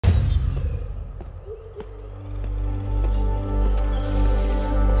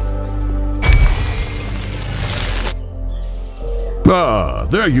Ah,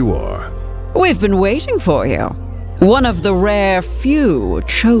 there you are. We've been waiting for you. One of the rare few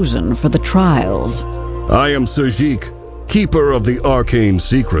chosen for the trials. I am SERJIK, keeper of the arcane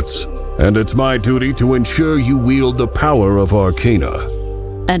secrets, and it's my duty to ensure you wield the power of arcana.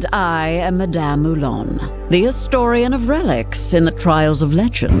 And I am Madame Moulon, the historian of relics in the Trials of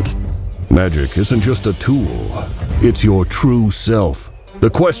Legend. Magic isn't just a tool, it's your true self. The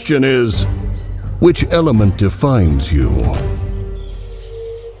question is, which element defines you?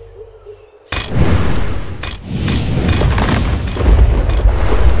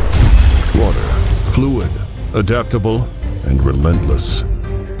 Water, fluid, adaptable, and relentless.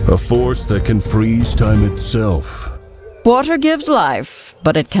 A force that can freeze time itself. Water gives life,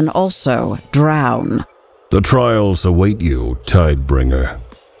 but it can also drown. The trials await you, Tidebringer.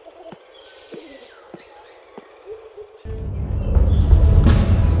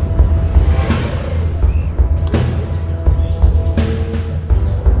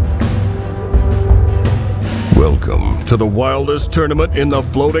 Welcome to the wildest tournament in the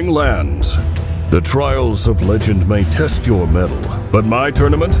floating lands. The Trials of Legend may test your mettle, but my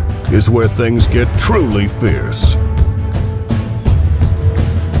tournament is where things get truly fierce.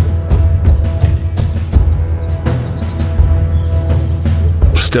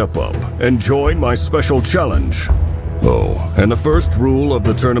 Step up and join my special challenge. Oh, and the first rule of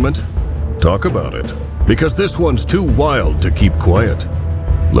the tournament? Talk about it, because this one's too wild to keep quiet.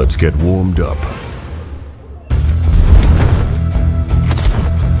 Let's get warmed up.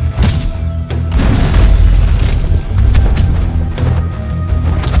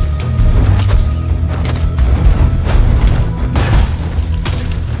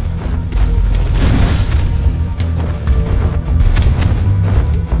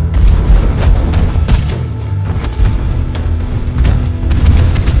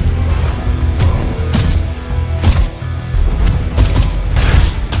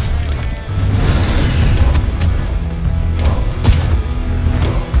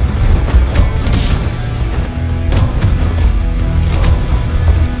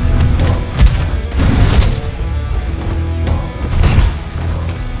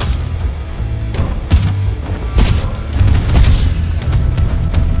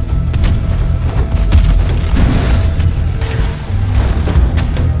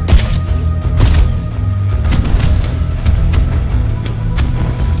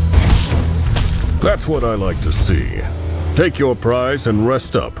 That's what I like to see. Take your prize and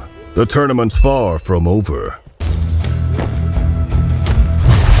rest up. The tournament's far from over.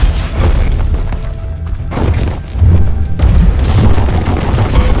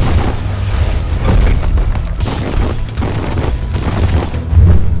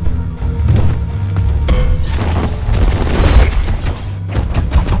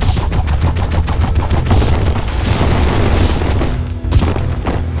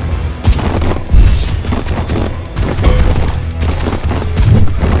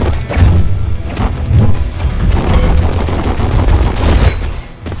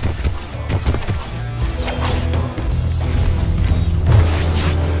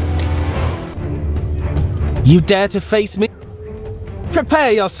 You dare to face me?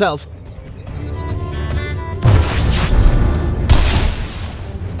 Prepare yourself!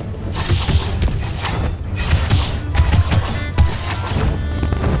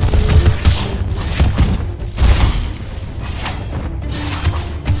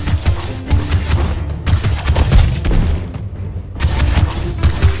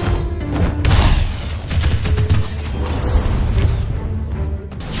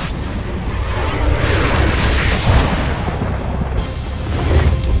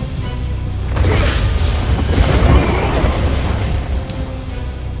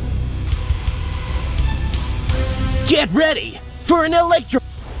 Get ready for an electro...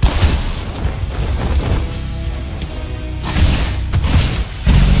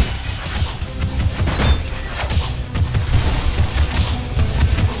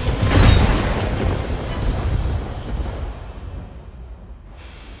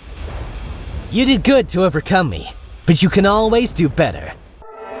 You did good to overcome me, but you can always do better.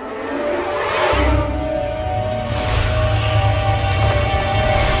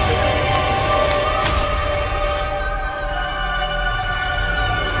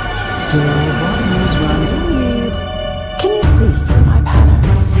 Still one is running deep. Can you see through my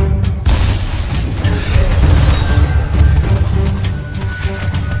patterns?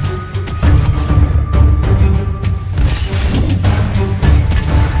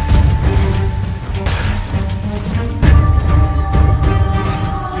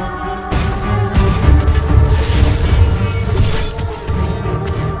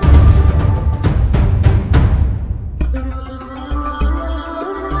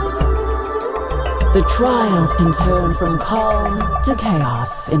 Trials can turn from calm to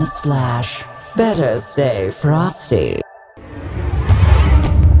chaos in a splash. Better stay frosty.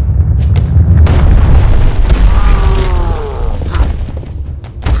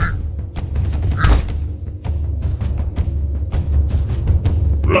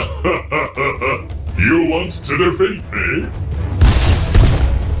 You want to defeat me?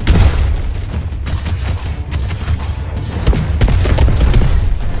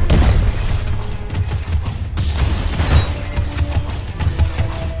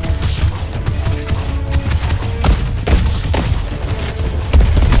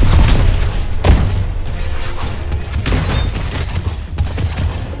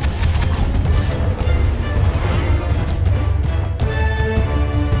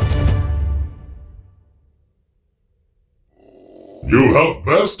 You have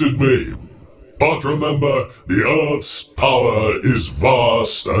bested me. But remember, the Earth's power is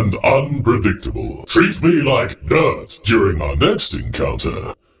vast and unpredictable. Treat me like dirt during our next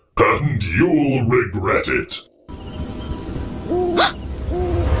encounter, and you'll regret it.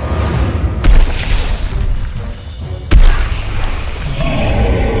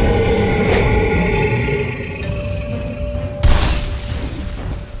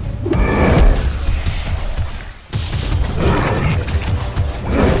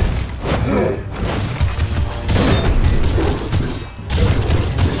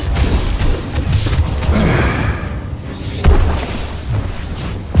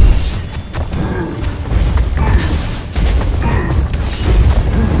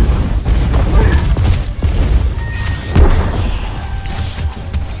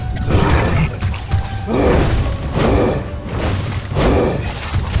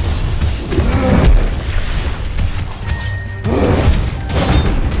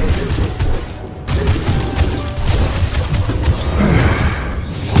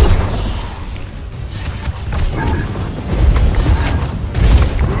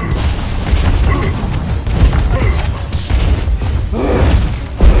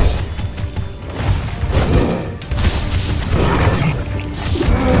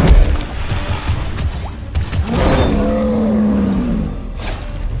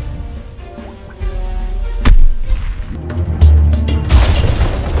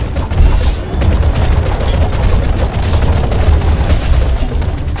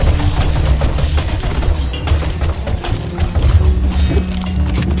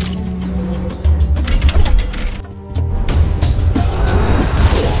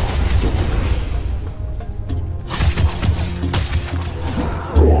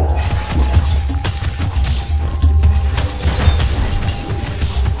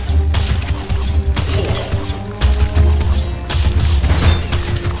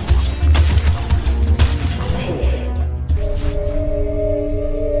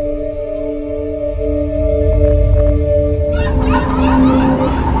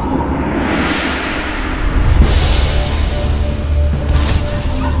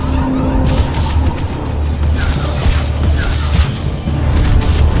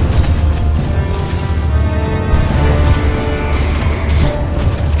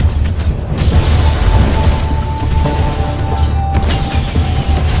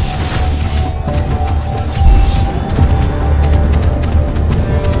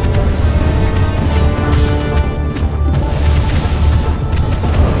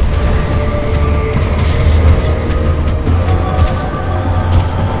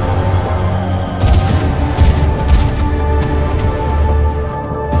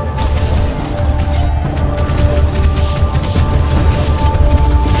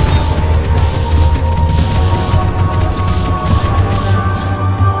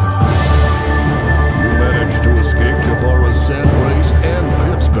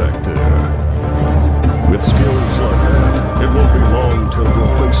 With skills like that, it won't be long till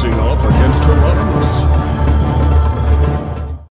you're facing off against